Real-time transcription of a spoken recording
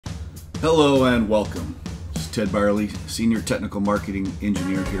Hello and welcome. This is Ted Byerly, Senior Technical Marketing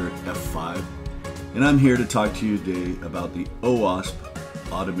Engineer here at F5, and I'm here to talk to you today about the OWASP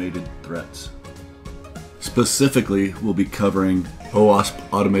Automated Threats. Specifically, we'll be covering OWASP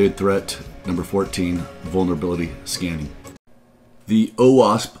Automated Threat number 14, Vulnerability Scanning. The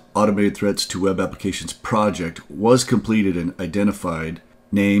OWASP Automated Threats to Web Applications project was completed and identified,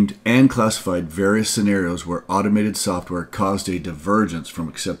 named, and classified various scenarios where automated software caused a divergence from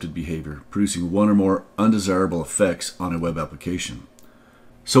accepted behavior, producing one or more undesirable effects on a web application.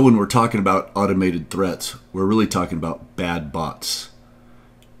 So when we're talking about automated threats, we're really talking about bad bots.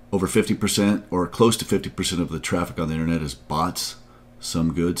 Over 50% or close to 50% of the traffic on the internet is bots,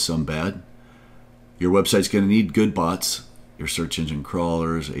 some good, some bad. Your website's going to need good bots, your search engine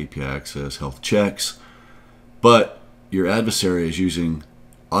crawlers, API access, health checks, but your adversary is using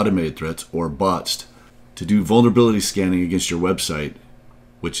automated threats or bots to do vulnerability scanning against your website,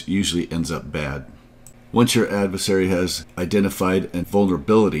 which usually ends up bad. Once your adversary has identified a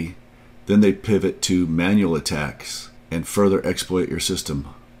vulnerability, then they pivot to manual attacks and further exploit your system.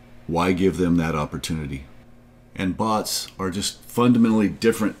 Why give them that opportunity? And bots are just fundamentally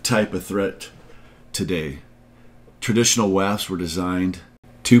different type of threat today. Traditional WAFs were designed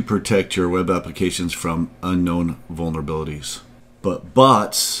to protect your web applications from unknown vulnerabilities. But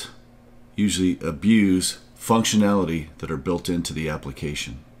bots usually abuse functionality that are built into the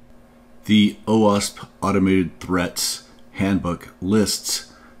application. The OWASP Automated Threats Handbook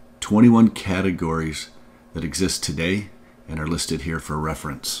lists 21 categories that exist today and are listed here for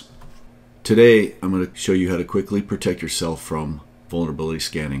reference. Today, I'm going to show you how to quickly protect yourself from vulnerability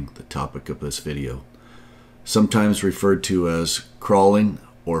scanning, the topic of this video, sometimes referred to as crawling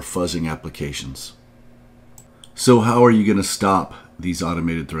or fuzzing applications. So how are you going to stop these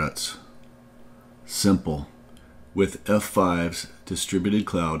automated threats? Simple. With F5's Distributed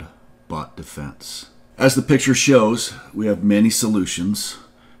Cloud Bot Defense. As the picture shows, we have many solutions.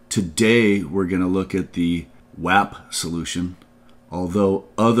 Today we're going to look at the WAP solution, although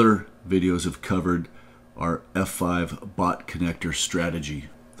other videos have covered our F5 bot connector strategy.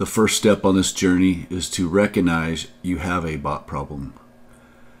 The first step on this journey is to recognize you have a bot problem.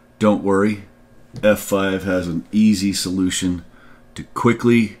 Don't worry, F5 has an easy solution to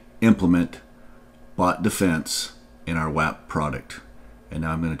quickly implement bot defense in our WAP product. And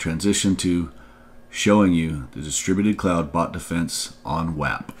now I'm going to transition to showing you the Distributed Cloud Bot Defense on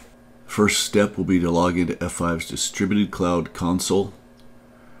WAP. First step will be to log into F5's Distributed Cloud Console,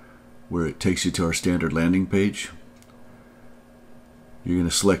 where it takes you to our standard landing page. You're going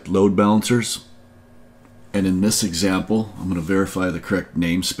to select Load Balancers, and in this example, I'm going to verify the correct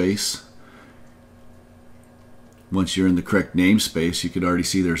namespace. Once you're in the correct namespace, you can already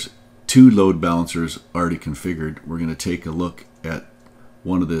see there's 2 load balancers already configured. We're going to take a look at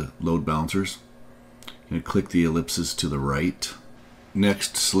one of the load balancers. You're going to click the ellipses to the right.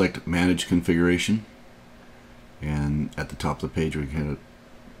 Next, select Manage Configuration. And at the top of the page, we're going to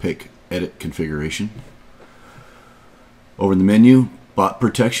pick Edit Configuration. Over in the menu, Bot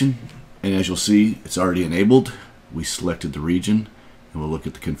Protection. And as you'll see, it's already enabled. We selected the region, and we'll look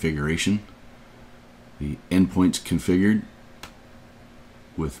at the configuration. The endpoints configured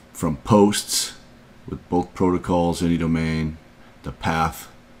from posts with both protocols, any domain, the path,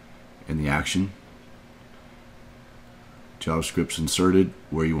 and the action. JavaScript's inserted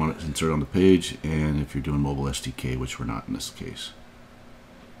where you want it to insert on the page, and if you're doing mobile SDK, which we're not in this case.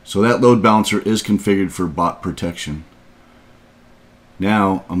 So that load balancer is configured for bot protection.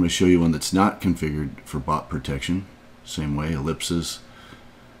 Now I'm going to show you one that's not configured for bot protection. Same way, ellipses,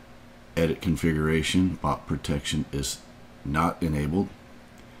 edit configuration, bot protection is not enabled.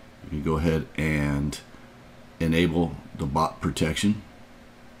 You can go ahead and enable the bot protection.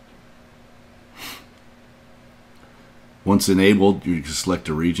 Once enabled, you can select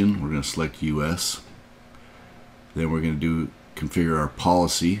a region. We're going to select US. Then we're going to configure our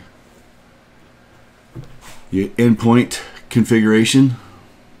policy. Your endpoint configuration,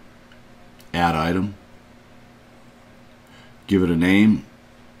 add item, give it a name,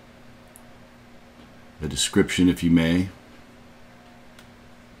 a description if you may,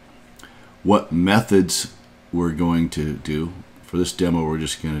 what methods we're going to do. For this demo, we're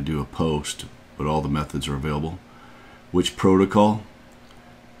just going to do a post, but all the methods are available. Which protocol,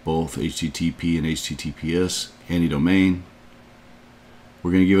 both HTTP and HTTPS, any domain.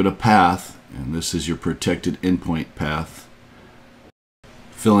 We're going to give it a path, and this is your protected endpoint path.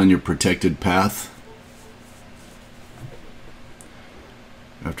 Fill in your protected path.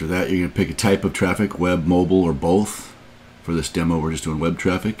 After that, you're going to pick a type of traffic, web, mobile, or both. For this demo, we're just doing web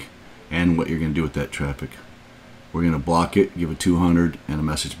traffic, and what you're going to do with that traffic. We're going to block it, give it 200 and a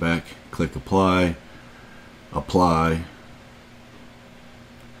message back. Click apply, apply.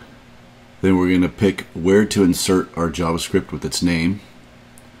 Then we're going to pick where to insert our JavaScript with its name.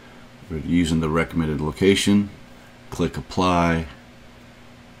 We're using the recommended location. Click apply.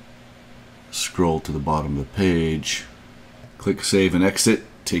 Scroll to the bottom of the page. Click save and exit.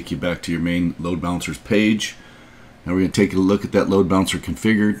 Take you back to your main load balancers page. Now we're going to take a look at that load balancer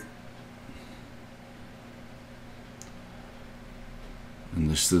configured. And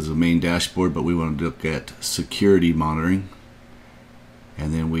this is the main dashboard, but we want to look at security monitoring.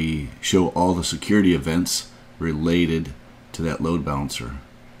 And then we show all the security events related to that load balancer.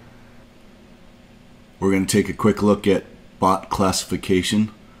 We're going to take a quick look at bot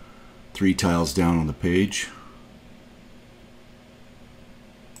classification, 3 tiles down on the page.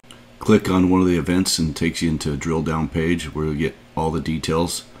 Click on one of the events and it takes you into a drill down page where you get all the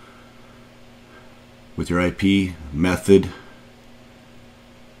details with your IP, method,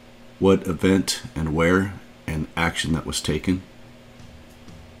 what event and where, and action that was taken.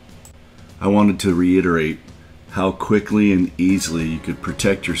 I wanted to reiterate how quickly and easily you could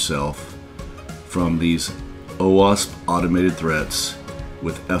protect yourself from these OWASP automated threats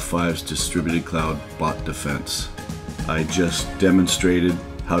with F5's distributed cloud bot defense. I just demonstrated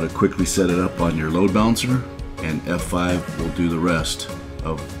how to quickly set it up on your load balancer, and F5 will do the rest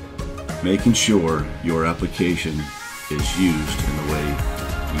of making sure your application is used in the way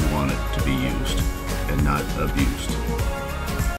you want it to be used and not abused.